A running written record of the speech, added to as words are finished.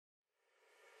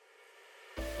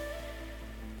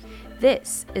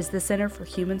This is the Center for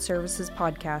Human Services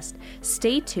podcast.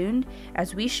 Stay tuned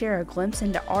as we share a glimpse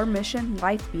into our mission,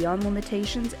 life beyond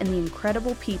limitations, and the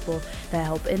incredible people that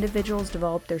help individuals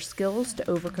develop their skills to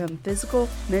overcome physical,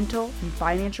 mental, and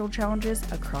financial challenges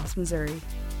across Missouri.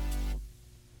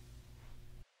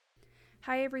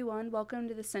 Hi everyone, welcome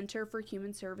to the Center for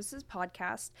Human Services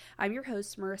podcast. I'm your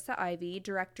host, Marissa Ivy,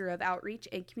 Director of Outreach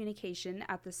and Communication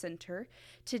at the Center.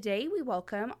 Today we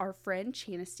welcome our friend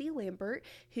Chanisty Lambert,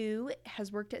 who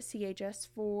has worked at CHS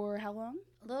for how long?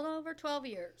 A little over 12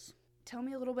 years. Tell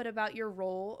me a little bit about your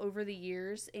role over the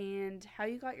years and how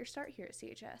you got your start here at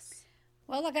CHS.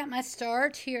 Well, I got my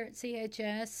start here at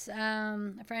CHS.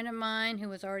 A friend of mine who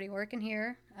was already working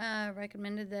here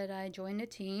recommended that I join the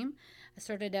team. I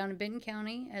started down in Benton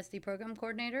County as the program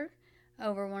coordinator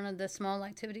over one of the small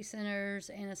activity centers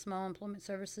and a small employment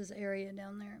services area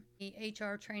down there. The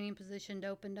HR training position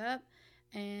opened up,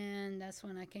 and that's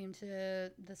when I came to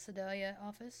the Sedalia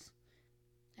office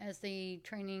as the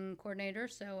training coordinator.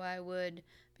 So I would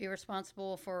be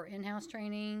responsible for in-house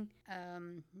training,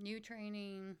 new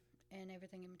training, and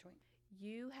everything in between.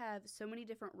 You have so many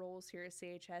different roles here at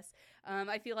CHS.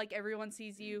 I feel like everyone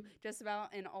sees you just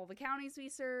about in all the counties we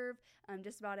serve,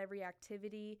 just about every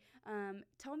activity.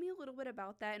 Tell me a little bit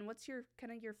about that and what's your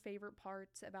favorite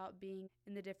parts about being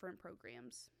in the different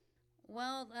programs?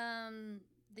 Well,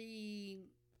 the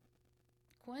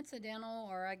coincidental,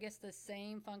 or I guess the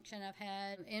same function I've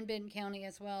had in Benton County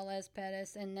as well as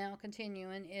Pettis and now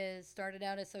continuing is started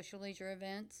out as social leisure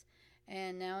events.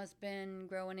 And now it's been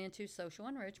growing into social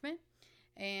enrichment,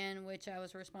 and which I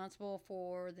was responsible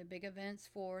for the big events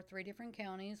for 3 different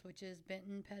counties, which is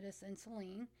Benton, Pettis, and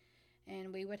Saline.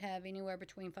 And we would have anywhere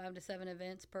between 5 to 7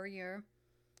 events per year.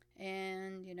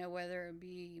 And, whether it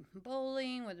be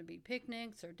bowling, whether it be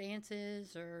picnics or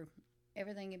dances or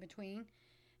everything in between.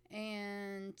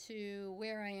 And to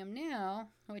where I am now,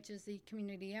 which is the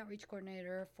community outreach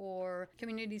coordinator for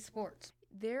community sports.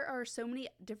 There are so many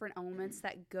different elements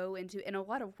that go into, and a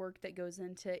lot of work that goes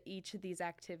into each of these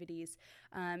activities.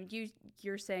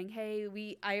 You're saying,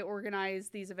 hey, I organize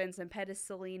these events in Pettis,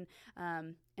 Saline,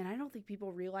 and I don't think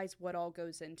people realize what all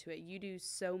goes into it. You do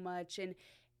so much,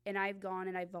 and I've gone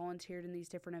and I've volunteered in these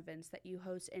different events that you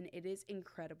host, and it is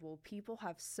incredible. People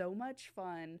have so much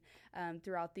fun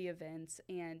throughout the events,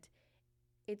 and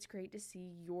it's great to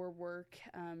see your work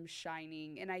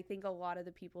shining. And I think a lot of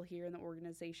the people here in the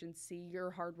organization see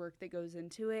your hard work that goes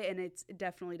into it, and it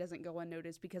definitely doesn't go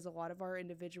unnoticed because a lot of our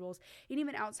individuals, and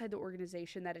even outside the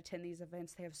organization that attend these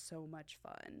events, they have so much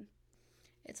fun.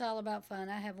 It's all about fun.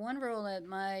 I have one rule at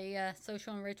my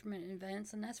social enrichment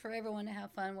events, and that's for everyone to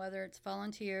have fun, whether it's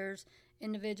volunteers,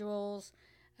 individuals,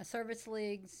 service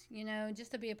leagues,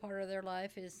 just to be a part of their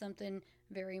life is something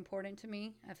very important to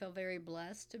me. I feel very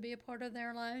blessed to be a part of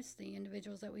their lives, the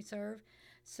individuals that we serve.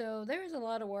 So there's a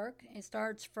lot of work. It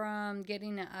starts from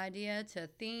getting an idea to a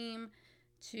theme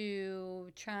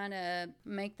to trying to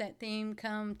make that theme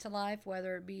come to life,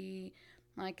 whether it be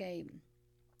like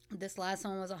this last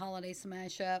one was a holiday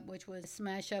smash up, which was a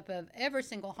smash up of every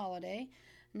single holiday.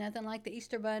 Nothing like the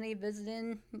Easter Bunny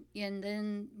visiting, and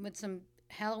then with some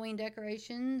Halloween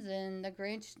decorations and the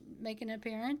Grinch making an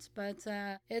appearance, but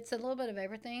it's a little bit of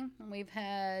everything. We've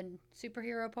had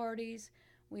superhero parties,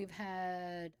 we've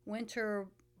had winter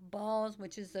balls,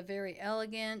 which is a very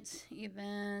elegant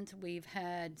event. We've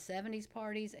had 70s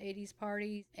parties, 80s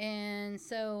parties, and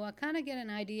so I kind of get an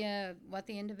idea of what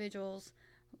the individuals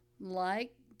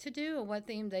like to do or what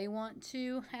theme they want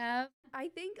to have. I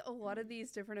think a lot of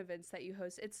these different events that you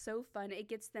host, it's so fun. It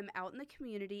gets them out in the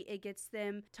community. It gets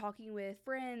them talking with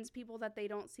friends, people that they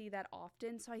don't see that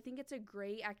often. So I think it's a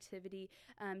great activity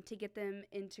to get them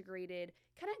integrated.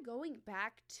 Kind of going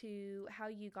back to how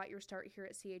you got your start here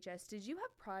at CHS, did you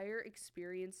have prior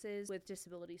experiences with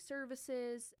disability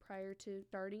services prior to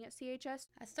starting at CHS?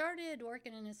 I started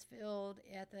working in this field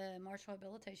at the Marshall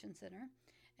Rehabilitation Center.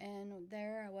 And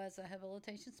there I was a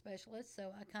rehabilitation specialist,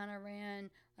 so I kind of ran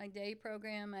like day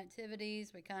program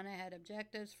activities. We kind of had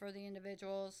objectives for the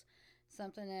individuals,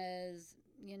 something as,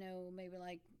 maybe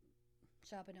like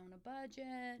shopping on a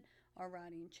budget or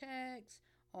writing checks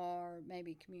or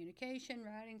maybe communication,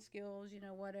 writing skills,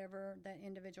 whatever that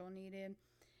individual needed.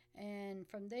 And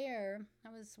from there, I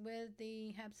was with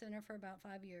the HAB Center for about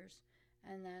 5 years,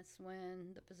 and that's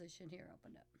when the position here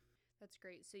opened up. That's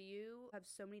great. So you have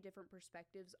so many different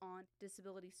perspectives on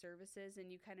disability services,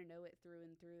 and you kind of know it through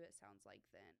and through, it sounds like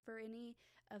then. For any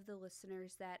of the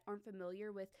listeners that aren't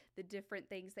familiar with the different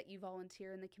things that you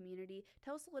volunteer in the community,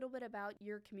 tell us a little bit about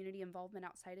your community involvement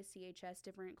outside of CHS,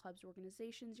 different clubs,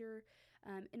 organizations you're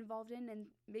involved in, and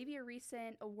maybe a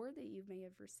recent award that you may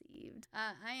have received.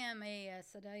 I am a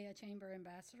Sedalia Chamber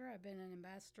ambassador. I've been an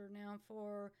ambassador now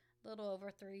for a little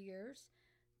over 3 years.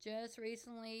 Just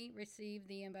recently received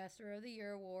the Ambassador of the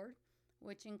Year award,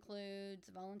 which includes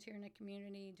volunteering in the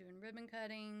community, doing ribbon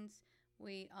cuttings.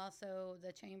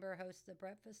 The Chamber hosts the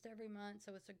breakfast every month,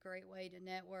 so it's a great way to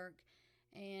network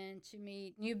and to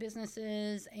meet new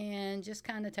businesses and just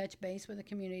kind of touch base with the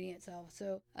community itself.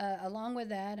 So along with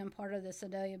that, I'm part of the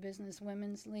Sedalia Business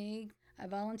Women's League. I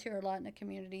volunteer a lot in the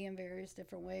community in various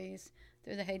different ways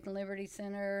through the Hayden Liberty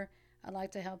Center. I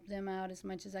like to help them out as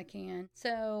much as I can.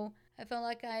 So I feel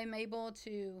like I'm able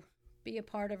to be a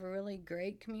part of a really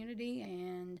great community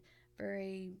and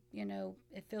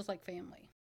it feels like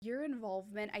family. Your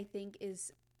involvement, I think,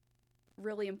 is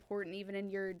really important even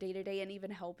in your day-to-day and even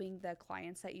helping the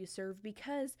clients that you serve,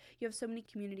 because you have so many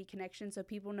community connections, so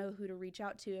people know who to reach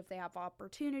out to if they have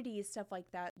opportunities, stuff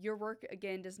like that. Your work,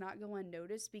 again, does not go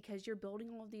unnoticed because you're building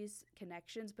all of these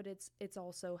connections, but it's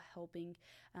also helping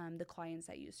the clients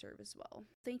that you serve as well.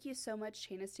 Thank you so much,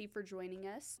 Chanisty, for joining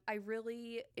us. I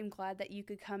really am glad that you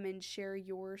could come and share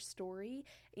your story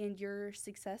and your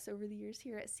success over the years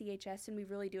here at CHS, and we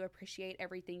really do appreciate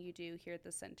everything you do here at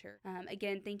the center.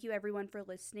 Again, thank you everyone for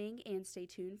listening, and stay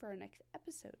tuned for our next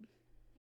episode.